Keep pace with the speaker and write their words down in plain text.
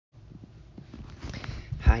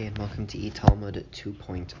Hi, and welcome to eTalmud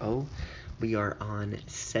 2.0. We are on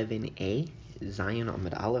 7a, Zion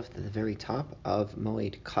Amud Aleph, at the very top of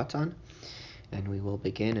Moed Katan, and we will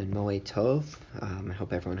begin in Moed Tov. I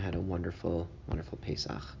hope everyone had a wonderful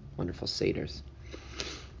Pesach, wonderful Seders.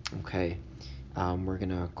 Okay, we're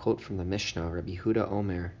going to quote from the Mishnah, Rabbi Yehuda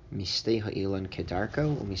Omer, Mistei ha'ilan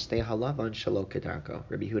kedarko, Mistei halavan shelo kedarko.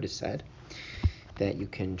 Rabbi Yehuda said that you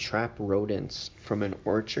can trap rodents from an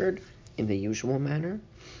orchard in the usual manner,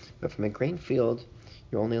 but from a grain field,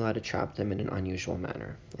 you're only allowed to trap them in an unusual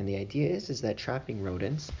manner. And the idea is that trapping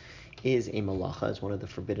rodents is a malacha, is one of the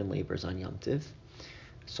forbidden labors on Yom Tiv.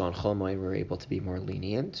 So on Chol Moed, we're able to be more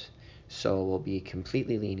lenient. So we'll be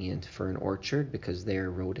completely lenient for an orchard because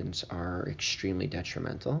their rodents are extremely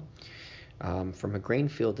detrimental. From a grain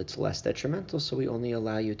field, it's less detrimental, so we only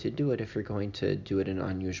allow you to do it if you're going to do it in an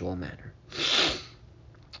unusual manner.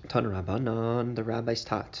 Tan Rabbanan, the rabbis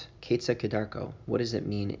taught, Ketza Kedarko, what does it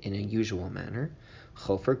mean in a usual manner?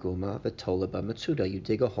 Chofer Guma v'tola b'matsuda, you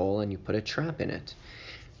dig a hole and you put a trap in it.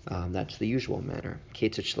 That's the usual manner.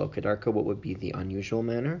 Ketza Shlo Kedarko, what would be the unusual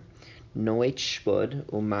manner? Noet Shpud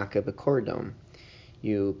umaka b'kordom,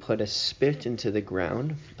 you put a spit into the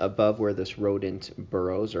ground above where this rodent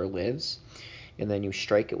burrows or lives, and then you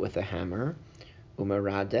strike it with a hammer.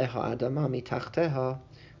 Umaradeha adama mitachteha,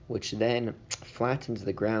 which then flattens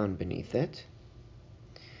the ground beneath it.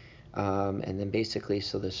 And then basically,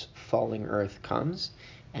 so this falling earth comes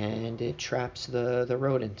and it traps the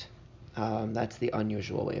rodent. That's the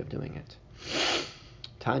unusual way of doing it.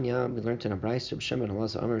 Tanya, we learned in a brayso, Shimon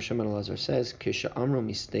Elazar says, Kisha Amru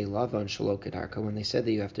Mistei Lavan Shelo Kedarko, when they said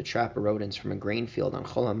that you have to trap rodents from a grain field on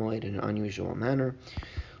Chol HaMoed in an unusual manner,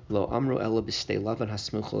 Lo Amru Ela B'Stei Lavan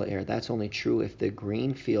Hasmuch Le'er, that's only true if the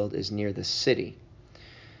grain field is near the city.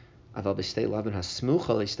 But if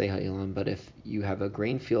you have a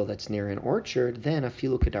grain field that's near an orchard, then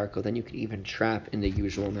afilu kedarko, then you could even trap in the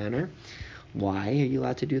usual manner. Why are you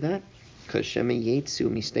allowed to do that? Because the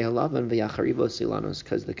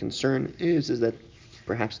concern is that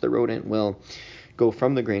perhaps the rodent will go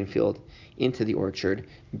from the grain field into the orchard,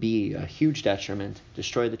 be a huge detriment,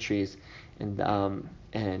 destroy the trees, and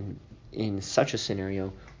in such a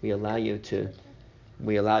scenario, we allow you to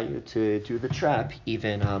do the trap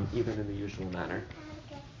even in the usual manner.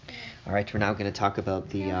 All right, we're now going to talk about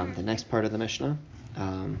the next part of the Mishnah.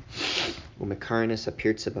 Umekarinus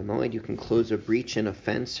apirtza b'moed, you can close a breach in a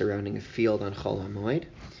fence surrounding a field on Chol HaMoed.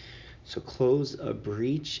 So close a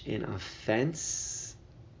breach in a fence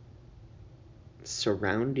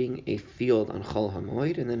surrounding a field on Chol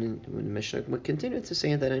HaMoed, and then when the Mishnah would continue to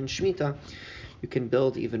say that in Shemitah, you can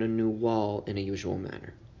build even a new wall in a usual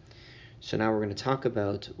manner. So now we're going to talk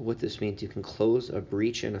about what this means. You can close a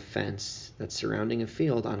breach in a fence that's surrounding a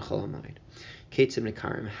field on Chol HaMoed. Ketzim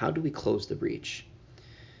Nekarim, how do we close the breach?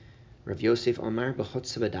 Rav Yosef Amar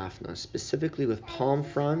b'chotza b'dafna, specifically with palm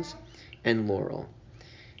fronds and laurel.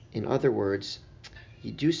 In other words,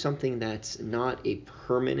 you do something that's not a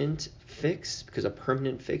permanent fix, because a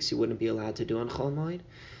permanent fix you wouldn't be allowed to do on Chol HaMoed.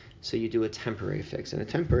 So you do a temporary fix, and a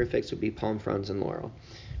temporary fix would be palm fronds and laurel.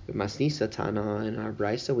 With Masnisa Tana in our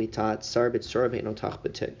Brisa, we taught Sar b'tzora be'eno tach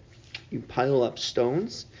b'tit. You pile up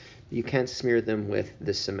stones, you can't smear them with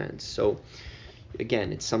the cement. So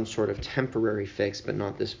again, it's some sort of temporary fix, but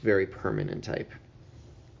not this very permanent type.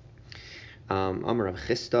 Amar Rav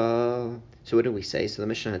Chisda. So what did we say? So the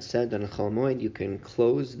Mishnah had said that in Chol HaMoed you can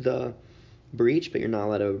close the breach, but you're not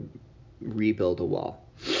allowed to rebuild a wall.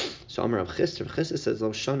 So Amar Rav Chisda says, Lo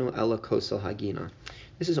shanu ela kosel hagina.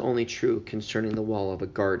 This is only true concerning the wall of a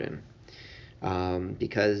garden,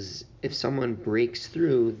 because if someone breaks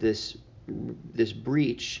through this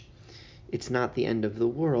breach, it's not the end of the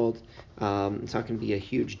world. It's not going to be a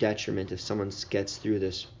huge detriment if someone gets through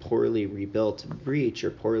this poorly rebuilt breach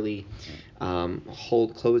or poorly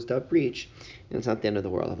closed up breach. And it's not the end of the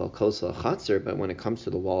world. But when it comes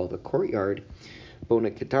to the wall of a courtyard,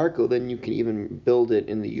 bona kedarko, then you can even build it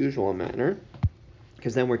in the usual manner,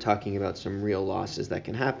 because then we're talking about some real losses that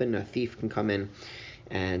can happen. A thief can come in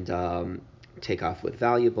and take off with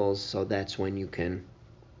valuables, so that's when you can.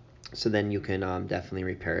 So then you can definitely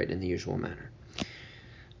repair it in the usual manner.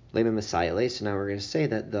 Lema Messiah. So now we're going to say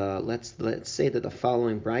that let's say that the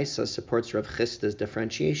following brisa supports Rav Chisda's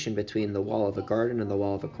differentiation between the wall of a garden and the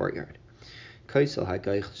wall of a courtyard. So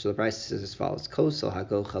the brisa says as follows: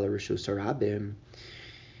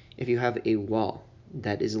 if you have a wall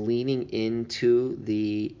that is leaning into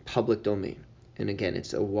the public domain, and again,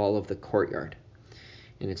 it's a wall of the courtyard,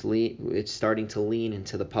 and it's starting to lean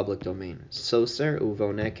into the public domain. Soser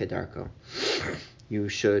uvone kedarko. you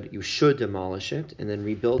should demolish it and then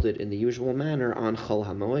rebuild it in the usual manner on Chol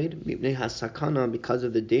HaMoed, Mipnei HaSakana, because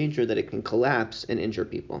of the danger that it can collapse and injure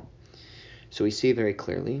people. So we see very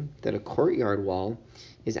clearly that a courtyard wall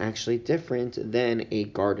is actually different than a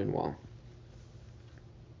garden wall.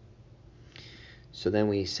 So then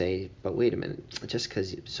we say, but wait a minute, just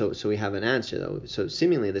because, so we have an answer though. So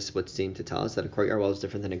seemingly this would seem to tell us that a courtyard wall is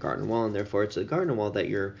different than a garden wall, and therefore it's a garden wall that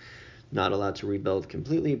you're not allowed to rebuild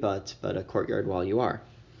completely, but a courtyard wall you are.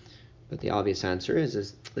 But the obvious answer is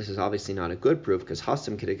this is obviously not a good proof, because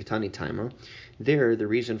Hasam Kedekatani Taima, there the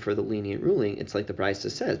reason for the lenient ruling, it's like the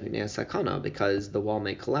Brisa says, Sakana, because the wall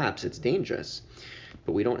may collapse, it's dangerous.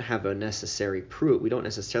 But we don't have a necessary proof. We don't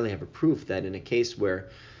necessarily have a proof that in a case where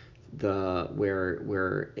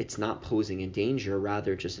it's not posing a danger,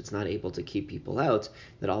 rather just it's not able to keep people out,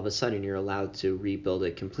 that all of a sudden you're allowed to rebuild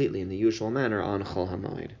it completely in the usual manner on Chol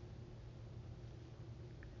HaMoed.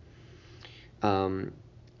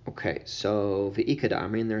 Okay, so v'ikad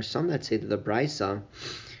amrin, there are some that say that the brisa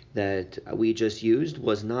that we just used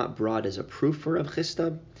was not brought as a proof for Rav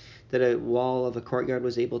Chisda that a wall of a courtyard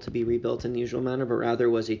was able to be rebuilt in the usual manner, but rather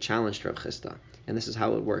was a challenge to Rav Chisda. And this is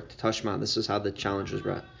how it worked. Tashma, this is how the challenge was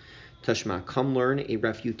brought. Tashma, come learn a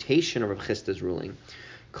refutation of Rav Chisda's ruling.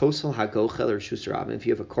 Kosel hagochel or shusarab. If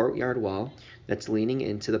you have a courtyard wall that's leaning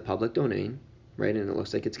into the public domain, right, and it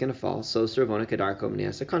looks like it's going to fall, so Servona Kedarko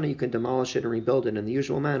Mneasakana, you can demolish it and rebuild it in the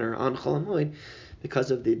usual manner on Chol HaMoed because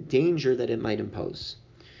of the danger that it might impose.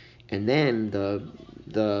 And then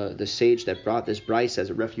the sage that brought this brisa as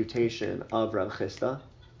a refutation of Rav Chisda,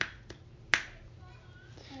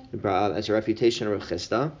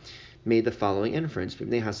 made the following inference: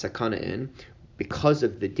 because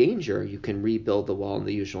of the danger, you can rebuild the wall in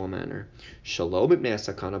the usual manner. Shalom b'nei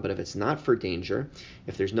sakana, but if it's not for danger,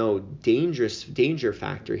 if there's no danger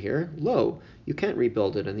factor here, you can't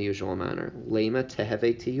rebuild it in the usual manner. Lema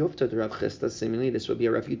teheve tiyufta to Rav Chisda. Similarly, this would be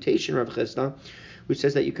a refutation of Rav Chisda, who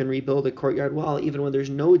says that you can rebuild a courtyard wall even when there's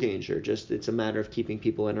no danger. Just it's a matter of keeping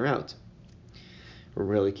people in or out, or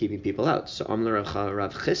really keeping people out. So Amar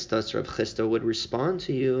Rav Chisda would respond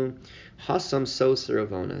to you, Hasam sos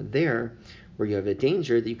ravona. There, where you have a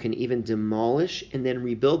danger that you can even demolish and then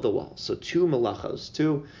rebuild the wall. So two malachos,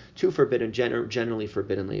 two forbidden, generally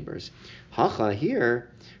forbidden labors. Hacha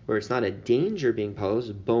here, where it's not a danger being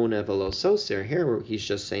posed, bona velo soser. Here, where he's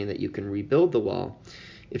just saying that you can rebuild the wall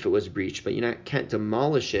if it was breached, but you can't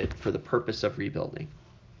demolish it for the purpose of rebuilding.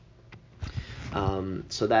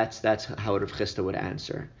 So that's how Rav Chisda would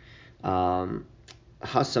answer.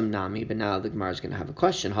 Hasam Nami, but now the Gemara is going to have a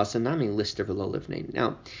question. Hasam Nami lister v'lo livnei.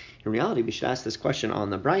 Now, in reality, we should ask this question on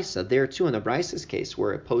the brisa. There too, in the brisa's case,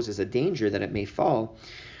 where it poses a danger that it may fall,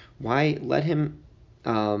 why let him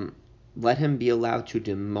be allowed to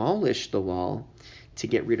demolish the wall to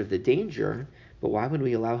get rid of the danger, but why would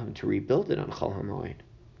we allow him to rebuild it on Chol HaMoed?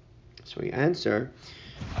 So we answer,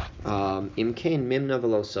 Imkein mimna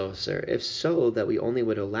v'lo soser. If so, that we only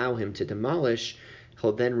would allow him to demolish,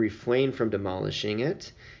 he'll then refrain from demolishing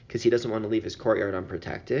it because he doesn't want to leave his courtyard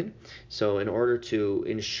unprotected. So in order to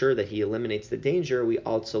ensure that he eliminates the danger, we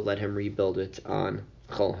also let him rebuild it on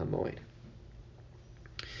Chol HaMoed.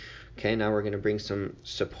 Okay, now we're going to bring some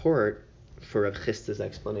support for Rav Chisda's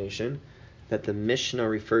explanation that the Mishnah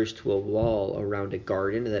refers to a wall around a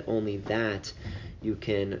garden, that only that you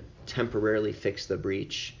can temporarily fix the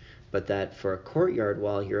breach, but that for a courtyard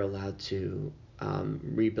wall, you're allowed to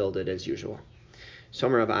rebuild it as usual. So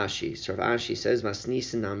Rav Ashi says,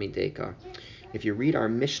 Masnisin nami deka. If you read our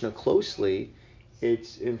Mishnah closely,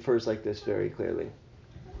 it infers like this very clearly.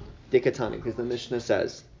 Dekatani, because the Mishnah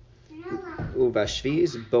says,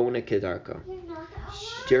 Uvashviz bona kedarka.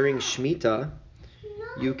 During Shemitah,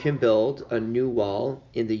 you can build a new wall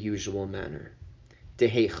in the usual manner.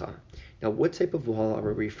 Dehecha. Now, what type of wall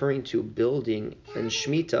are we referring to building in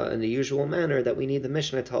Shemitah in the usual manner that we need the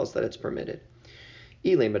Mishnah to tell us that it's permitted?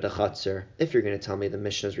 If you're going to tell me the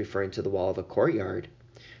Mishnah is referring to the wall of a courtyard,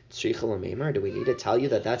 do we need to tell you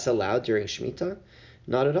that that's allowed during Shemitah?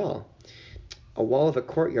 Not at all. A wall of a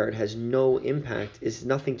courtyard has no impact, is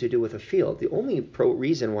nothing to do with a field. The only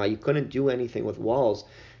reason why you couldn't do anything with walls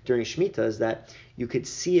during Shemitah is that you could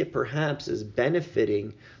see it perhaps as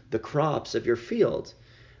benefiting the crops of your field.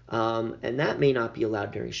 And that may not be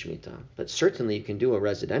allowed during Shemitah, but certainly you can do a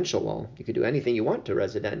residential wall. You can do anything you want to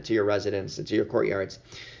your residence and to your courtyards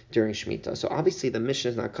during Shemitah. So obviously the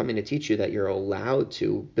Mishnah is not coming to teach you that you're allowed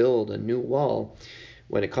to build a new wall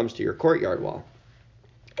when it comes to your courtyard wall.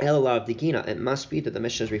 It must be that the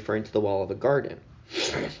Mishnah is referring to the wall of a garden.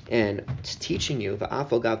 And it's teaching you, and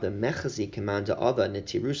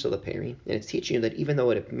it's teaching you that even though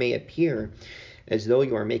it may appear as though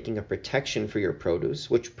you are making a protection for your produce,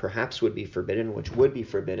 which perhaps would be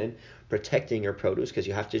forbidden, protecting your produce, because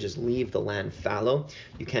you have to just leave the land fallow.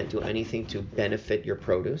 You can't do anything to benefit your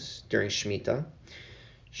produce during Shemitah.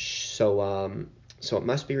 So it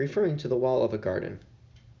must be referring to the wall of a garden.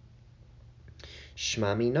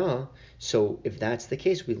 Shma mina. So if that's the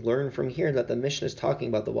case, we learn from here that the Mishnah is talking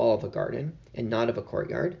about the wall of a garden and not of a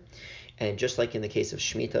courtyard. And just like in the case of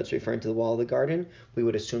Shemitah, it's referring to the wall of the garden, we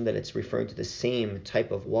would assume that it's referring to the same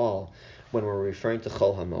type of wall when we're referring to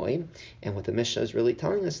Chol HaMoed. And what the Mishnah is really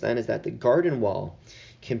telling us then is that the garden wall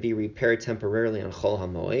can be repaired temporarily on Chol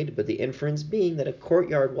HaMoed, but the inference being that a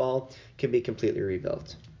courtyard wall can be completely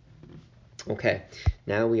rebuilt. Okay,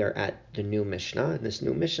 now we are at the new Mishnah, and this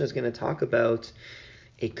new Mishnah is going to talk about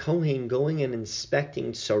a Kohen going and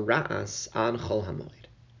inspecting tsaras on Chol HaMoed.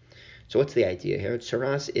 So what's the idea here?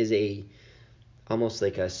 Tsaras is almost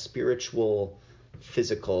like a spiritual,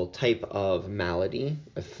 physical type of malady,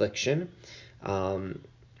 affliction.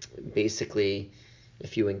 Basically,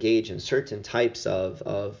 if you engage in certain types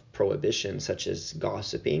of prohibition, such as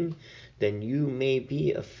gossiping, then you may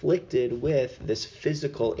be afflicted with this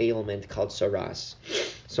physical ailment called tsaras,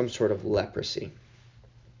 some sort of leprosy.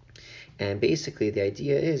 And basically the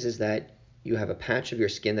idea is that you have a patch of your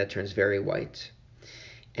skin that turns very white.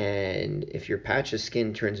 And if your patch of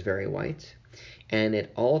skin turns very white, and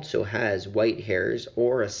it also has white hairs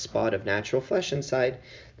or a spot of natural flesh inside,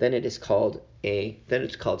 then it's called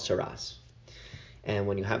tsaras. And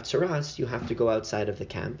when you have tsaras, you have to go outside of the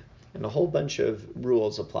camp, and a whole bunch of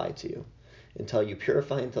rules apply to you until you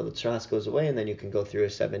purify, until the tsaras goes away, and then you can go through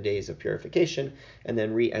 7 days of purification and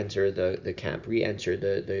then re-enter the camp, re-enter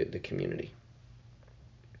the community.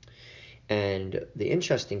 And the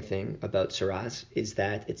interesting thing about tsaras is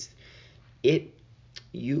that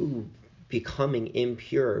you becoming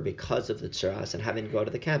impure because of the tsaras and having to go out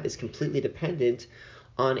of the camp is completely dependent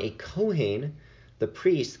on a kohen, the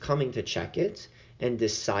priest, coming to check it and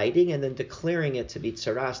deciding and then declaring it to be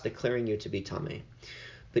tsaras, declaring you to be tameh.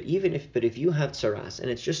 But if you have tsaras, and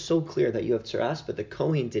it's just so clear that you have tsaras, but the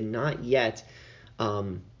kohen did not yet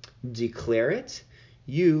declare it,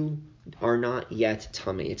 you are not yet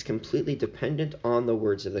tameh. It's completely dependent on the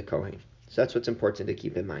words of the kohen. So that's what's important to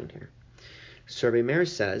keep in mind here. So Rabbi Meir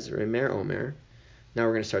says, Rabbi Meir Omer, now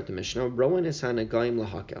we're going to start the Mishnah. Rowan is hanagaim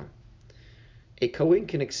lahakel. A kohen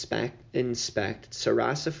can inspect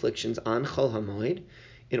tsaras afflictions on Chol HaMoed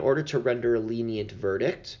in order to render a lenient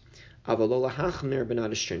verdict, avalo lahachmer, but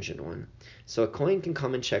not a stringent one. So a kohen can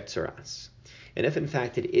come and check tsaras. And if in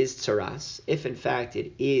fact it is tsaras, if in fact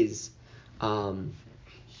it is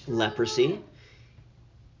leprosy,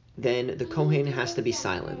 then the kohen has to be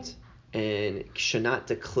silent and should not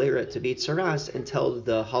declare it to be tsaras until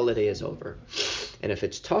the holiday is over. And if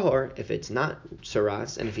it's tahor, if it's not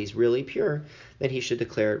tsaras, and if he's really pure, then he should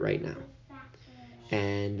declare it right now.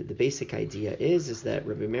 And the basic idea is that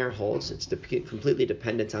Rabbi Meir holds it's completely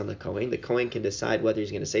dependent on the kohen. The kohen can decide whether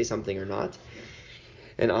he's going to say something or not.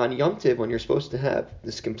 And on Yom Tov, when you're supposed to have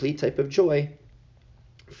this complete type of joy,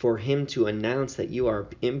 for him to announce that you are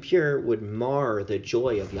impure would mar the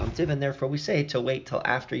joy of Yom Tov, and therefore we say to wait till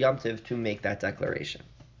after Yom Tov to make that declaration.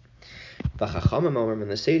 And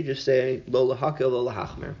the sages say, lo lahakel, lo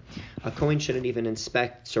lahachmer. A kohen shouldn't even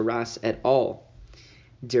inspect tsaras at all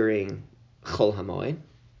during Chol HaMoed,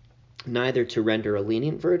 neither to render a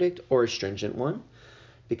lenient verdict or a stringent one,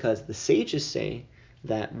 because the sages say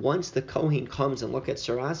that once the kohen comes and look at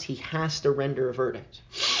tsaras, he has to render a verdict.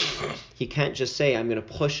 He can't just say, I'm going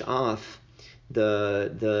to push off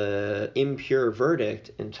the impure verdict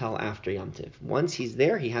until after Yom Tov. Once he's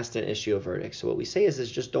there, he has to issue a verdict. So what we say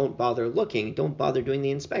is just don't bother looking, don't bother doing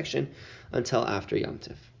the inspection until after Yom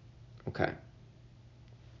Tov. Okay.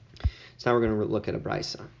 So now we're going to look at a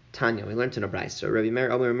brisa. Tanya, we learned in a brisa. Rabbi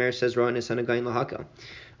Meir says, Rowan is hanagayin lahakel.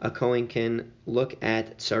 A kohen can look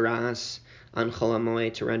at tsaras on Chol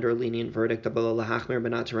HaMoed to render a lenient verdict, but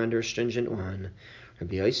not to render a stringent one.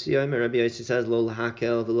 Rabbi Yossi says, lo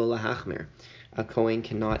lahakel v'lo lahachmer. A kohen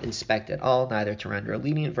cannot inspect at all, neither to render a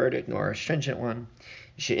lenient verdict nor a stringent one.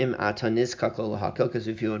 She'im ata nizkak lo lahakel, because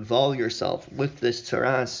if you involve yourself with this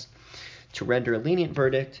tsaras to render a lenient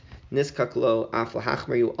verdict, nizkak lo af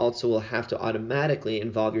lahachmer, you also will have to automatically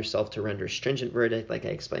involve yourself to render a stringent verdict, like I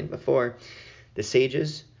explained before. The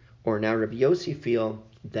sages, or now Rabbi Yossi, feel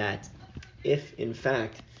that if in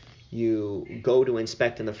fact you go to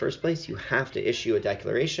inspect in the first place, you have to issue a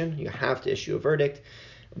declaration, you have to issue a verdict,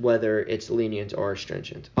 whether it's lenient or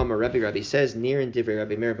stringent. Amar Rabbi says, Nir and Divrei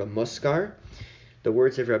Rabbi Meir b'muskar, the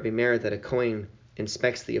words of Rabbi Meir that a kohen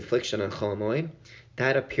inspects the affliction on Chol HaMoed,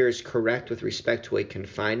 that appears correct with respect to a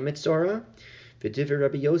confined mitzvah, V'divrei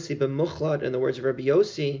Rabbi Yossi b'muchlad, in the words of Rabbi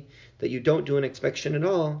Yossi, that you don't do an inspection at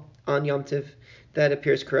all on Yom Tiv, that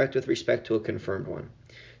appears correct with respect to a confirmed one.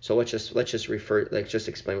 So let's just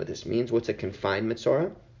explain what this means. What's a confined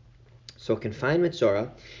Metzora? So a confined Metzora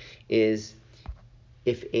is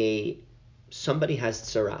if somebody has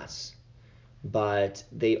tsaras, but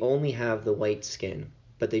they only have the white skin,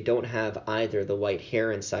 but they don't have either the white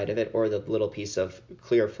hair inside of it or the little piece of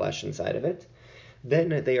clear flesh inside of it,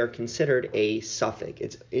 then they are considered a suffix.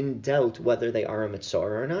 It's in doubt whether they are a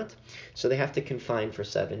Metzora or not, so they have to confine for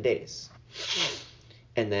 7 days.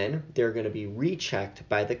 And then they're going to be rechecked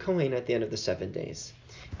by the Kohen at the end of the 7 days.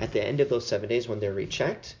 At the end of those 7 days, when they're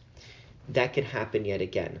rechecked, that can happen yet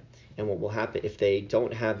again. And what will happen, if they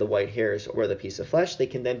don't have the white hairs or the piece of flesh, they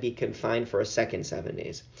can then be confined for a second 7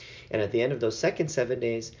 days. And at the end of those second 7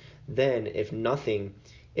 days, then if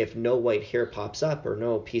no white hair pops up or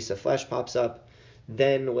no piece of flesh pops up,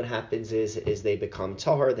 then what happens is they become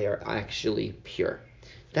tahor, they are actually pure.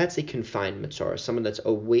 That's a confined Metzora, someone that's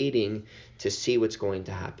awaiting to see what's going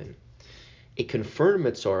to happen. A confirmed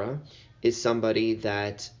Metzora is somebody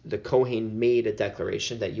that the Kohen made a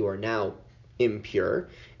declaration that you are now impure,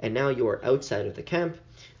 and now you are outside of the camp,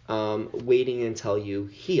 waiting until you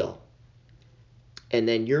heal. And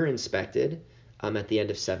then you're inspected at the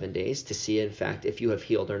end of 7 days to see, in fact, if you have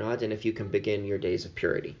healed or not, and if you can begin your days of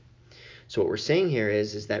purity. So what we're saying here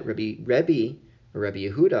is that Rabbi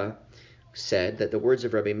Yehuda said that the words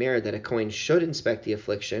of Rabbi Meir that a Kohen should inspect the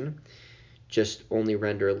affliction, just only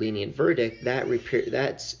render a lenient verdict,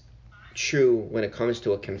 that's true when it comes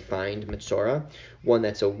to a confined Metzora, one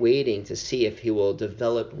that's awaiting to see if he will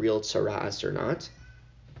develop real tsaras or not.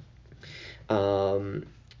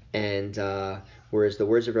 Whereas the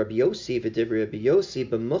words of Rabbi Yossi, v'divrei Rabbi Yossi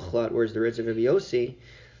b'muchlat, whereas the words of Rabbi Yossi,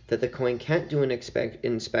 that the Kohen can't do an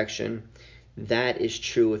inspection, that is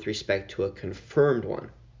true with respect to a confirmed one.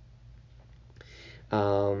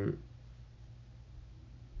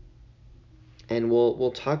 And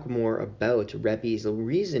we'll talk more about Rebbe's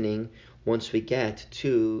reasoning once we get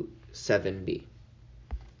to 7b.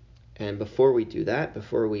 And before we do that,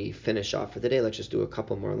 before we finish off for the day, let's just do a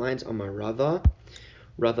couple more lines. Amar Rava.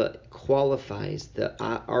 Rava qualifies the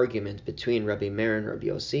argument between Rabbi Meir and Rabbi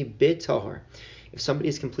Yossi b'tahor. If somebody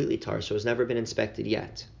is completely tahor, so has never been inspected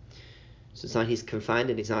yet, so it's not he's confined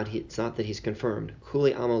and it's not that he's confirmed.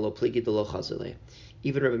 Kuli amo lo pligi de lo chazale.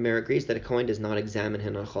 Even Rabbi Meir agrees that a Kohen does not examine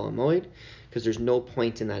him on Chol HaMoed because there's no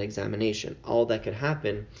point in that examination. All that could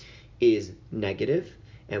happen is negative,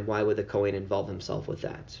 and why would the Kohen involve himself with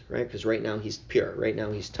that, right? Because right now he's pure, right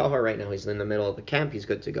now he's tahor, right now he's in the middle of the camp, he's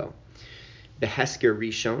good to go. Behesker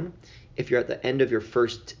Rishon, if you're at the end of your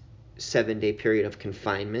first 7-day period of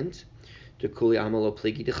confinement,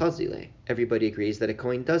 everybody agrees that a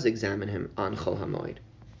Kohen does examine him on Chol HaMoed.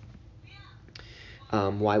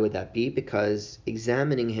 Why would that be? Because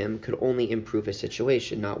examining him could only improve his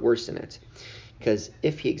situation, not worsen it. Because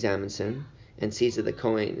if he examines him and sees that the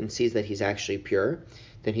Kohen and sees that he's actually pure,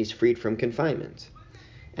 then he's freed from confinement.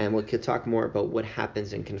 And we could talk more about what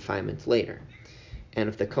happens in confinement later. And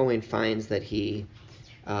if the Kohen finds that he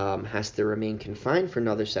has to remain confined for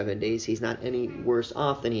another 7 days, he's not any worse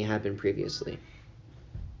off than he had been previously.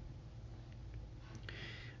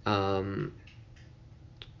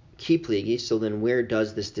 Ki pligi, so then where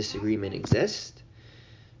does this disagreement exist?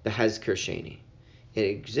 Behezker sheni. It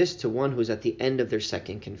exists to one who's at the end of their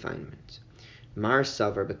second confinement. Mar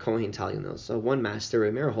savar bekohen talyon. So one master,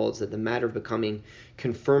 Ramir, holds that the matter of becoming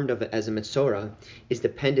confirmed as a Metzora is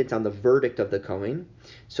dependent on the verdict of the Kohen,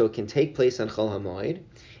 so it can take place on Chol HaMoed.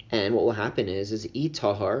 And what will happen is I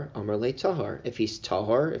tahar, amar le tahar. If he's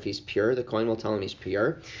tahar, if he's pure, the Kohen will tell him he's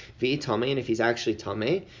pure. Vi tameh, and if he's actually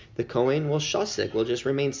tameh, the Kohen will shasik, will just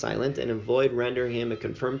remain silent and avoid rendering him a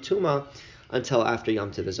confirmed tuma until after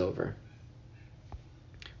Yom Tov is over.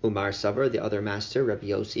 Umar Savar, the other master, Rabbi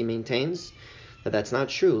Yossi, maintains that that's not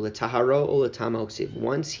true. L'taharo or l'tama uksiv.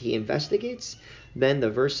 Once he investigates, then the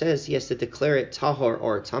verse says he has to declare it tahor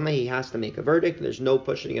or tameh. He has to make a verdict. There's no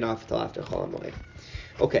pushing it off until after Chol HaMoed.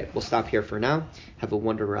 Okay, we'll stop here for now. Have a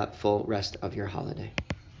wonderful rest of your holiday.